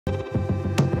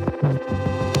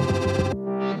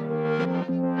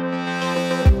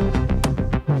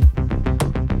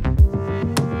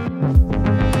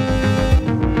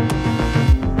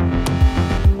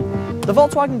The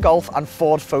Volkswagen Golf and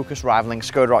Ford Focus rivaling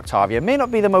Skoda Octavia may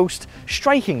not be the most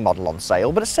striking model on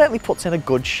sale, but it certainly puts in a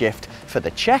good shift for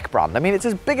the Czech brand. I mean, it's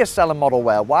its biggest selling model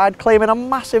worldwide, claiming a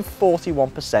massive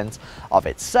 41% of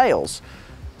its sales.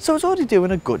 So it's already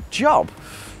doing a good job.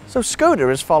 So Skoda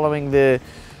is following the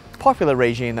popular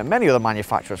regime that many other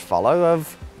manufacturers follow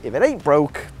of, if it ain't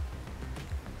broke,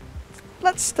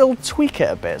 let's still tweak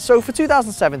it a bit. So for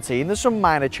 2017, there's some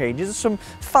minor changes. There's some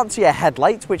fancier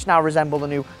headlights, which now resemble the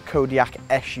new Kodiaq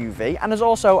SUV, and there's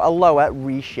also a lower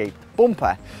reshaped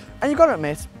bumper. And you've got to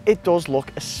admit, it does look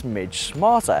a smidge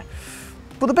smarter.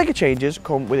 But the bigger changes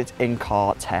come with its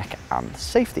in-car tech and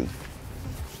safety.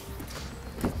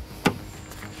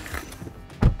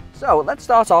 So let's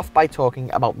start off by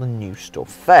talking about the new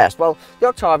stuff first. Well, the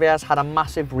Octavia has had a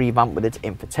massive revamp with its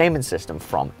infotainment system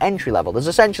from entry level. There's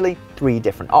essentially 3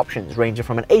 different options, ranging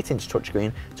from an 8-inch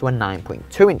touchscreen to a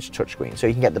 9.2-inch touchscreen. So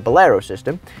you can get the Bolero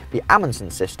system, the Amundsen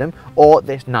system, or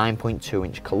this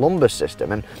 9.2-inch Columbus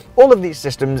system. And all of these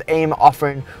systems aim at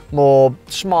offering more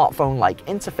smartphone-like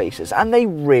interfaces, and they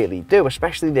really do,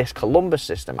 especially this Columbus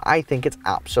system. I think it's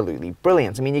absolutely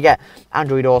brilliant. I mean, you get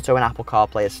Android Auto and Apple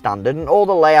CarPlay as standard, and all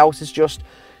the layouts is just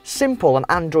simple and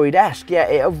Android-esque, yet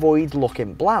it avoids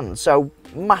looking bland, so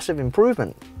massive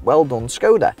improvement. Well done,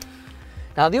 Skoda.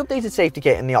 Now, the updated safety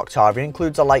kit in the Octavia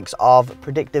includes the likes of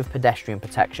predictive pedestrian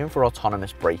protection for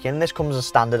autonomous braking. This comes as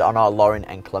standard on our Lauren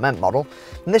and Clement model,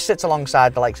 and this sits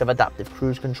alongside the likes of adaptive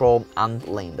cruise control and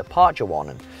lane departure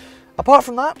warning. Apart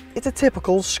from that, it's a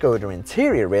typical Skoda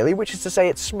interior really, which is to say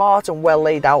it's smart and well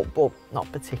laid out, but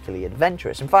not particularly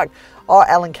adventurous. In fact, our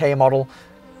L&K model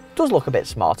does look a bit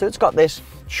smarter. It's got this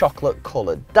chocolate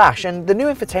coloured dash, and the new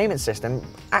infotainment system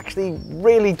actually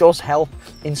really does help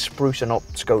in sprucing up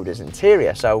Skoda's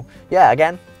interior. So yeah,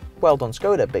 again, well done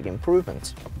Skoda, big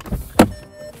improvement.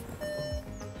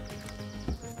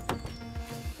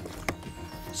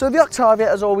 So the Octavia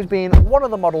has always been one of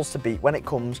the models to beat when it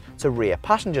comes to rear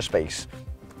passenger space.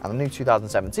 And the new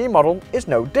 2017 model is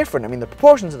no different. I mean, the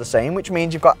proportions are the same, which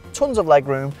means you've got tons of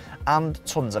legroom and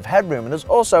tons of headroom, and there's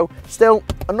also still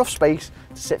enough space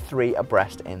to sit 3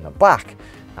 abreast in the back.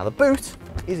 Now the boot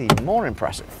is even more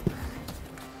impressive.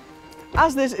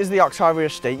 As this is the Octavia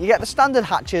estate, you get the standard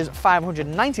hatches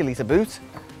 590 litre boot,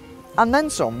 and then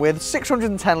some, with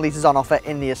 610 litres on offer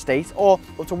in the estate, or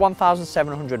up to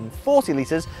 1,740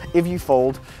 litres if you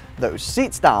fold those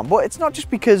seats down. But it's not just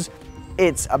because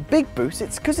it's a big boot,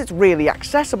 it's because it's really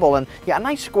accessible, and you get a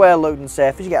nice square loading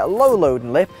surface, you get a low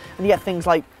loading lip, and you get things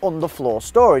like underfloor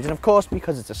storage. And of course,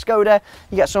 because it's a Skoda,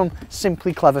 you get some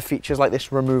simply clever features like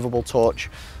this removable torch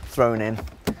thrown in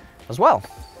as well.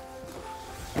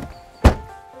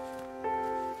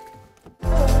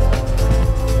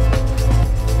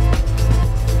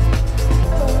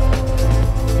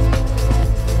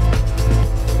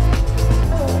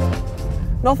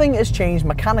 Nothing has changed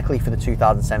mechanically for the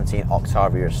 2017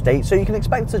 Octavia estate, so you can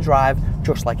expect it to drive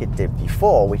just like it did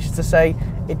before, which is to say,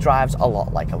 it drives a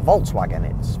lot like a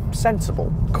Volkswagen. It's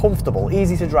sensible, comfortable,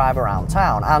 easy to drive around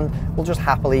town, and will just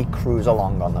happily cruise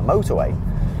along on the motorway.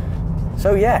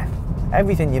 So yeah,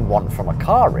 everything you'd want from a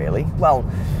car really. Well,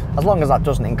 as long as that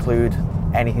doesn't include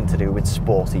anything to do with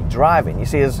sporty driving. You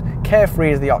see, as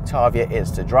carefree as the Octavia is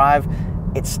to drive,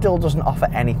 it still doesn't offer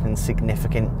anything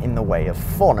significant in the way of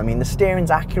fun. I mean, the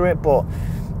steering's accurate, but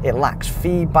it lacks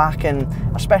feedback, and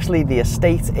especially the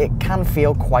estate, it can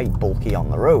feel quite bulky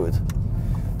on the road.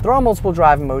 There are multiple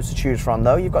driving modes to choose from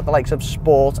though. You've got the likes of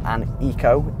Sport and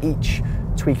Eco, each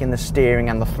tweaking the steering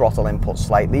and the throttle input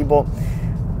slightly, but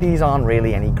these aren't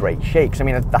really any great shakes. I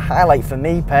mean, the highlight for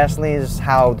me personally is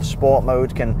how the Sport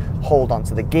mode can hold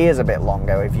onto the gears a bit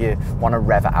longer if you want to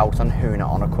rev it out and hoon it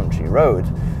on a country road.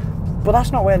 But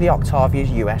that's not where the Octavia's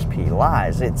USP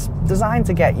lies. It's designed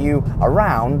to get you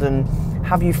around and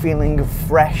have you feeling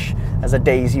fresh as a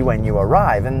daisy when you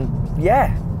arrive. And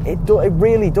yeah, it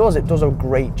really does. It does a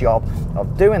great job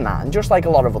of doing that. And just like a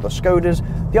lot of other Skodas,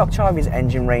 the Octavia's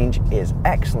engine range is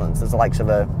excellent. There's the likes of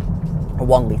a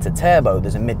 1 litre turbo,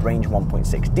 there's a mid-range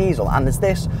 1.6 diesel, and there's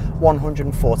this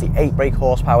 148 brake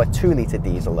horsepower 2 litre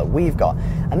diesel that we've got.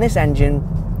 And this engine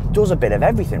does a bit of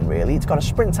everything really. It's got a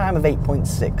sprint time of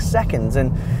 8.6 seconds,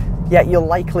 and yet you'll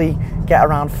likely get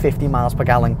around 50 miles per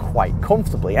gallon quite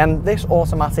comfortably. And this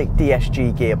automatic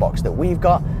DSG gearbox that we've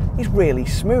got is really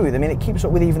smooth. I mean, it keeps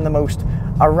up with even the most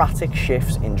erratic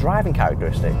shifts in driving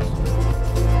characteristics.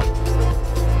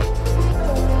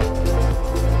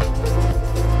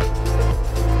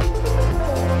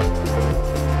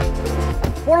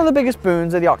 One of the biggest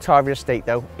boons of the Octavia estate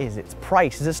though is its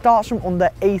price, as it starts from under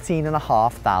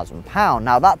 £18,500.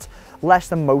 Now that's less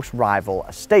than most rival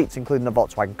estates, including the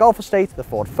Volkswagen Golf estate, the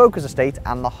Ford Focus estate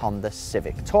and the Honda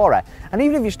Civic Tourer. And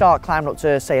even if you start climbing up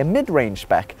to say a mid-range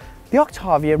spec, the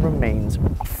Octavia remains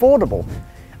affordable.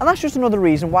 And that's just another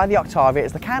reason why the Octavia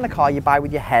is the kind of car you buy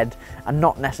with your head and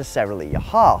not necessarily your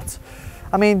heart.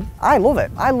 I mean, I love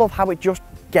it. I love how it just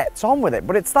gets on with it,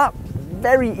 but it's that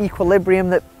very equilibrium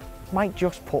that might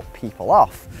just put people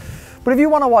off. But if you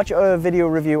want to watch a video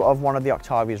review of one of the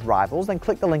Octavia's rivals, then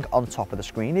click the link on top of the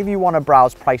screen. If you want to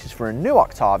browse prices for a new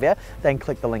Octavia, then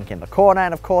click the link in the corner.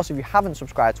 And of course, if you haven't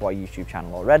subscribed to our YouTube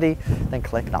channel already, then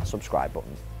click that subscribe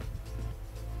button.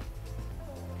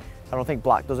 I don't think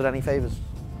black does it any favours.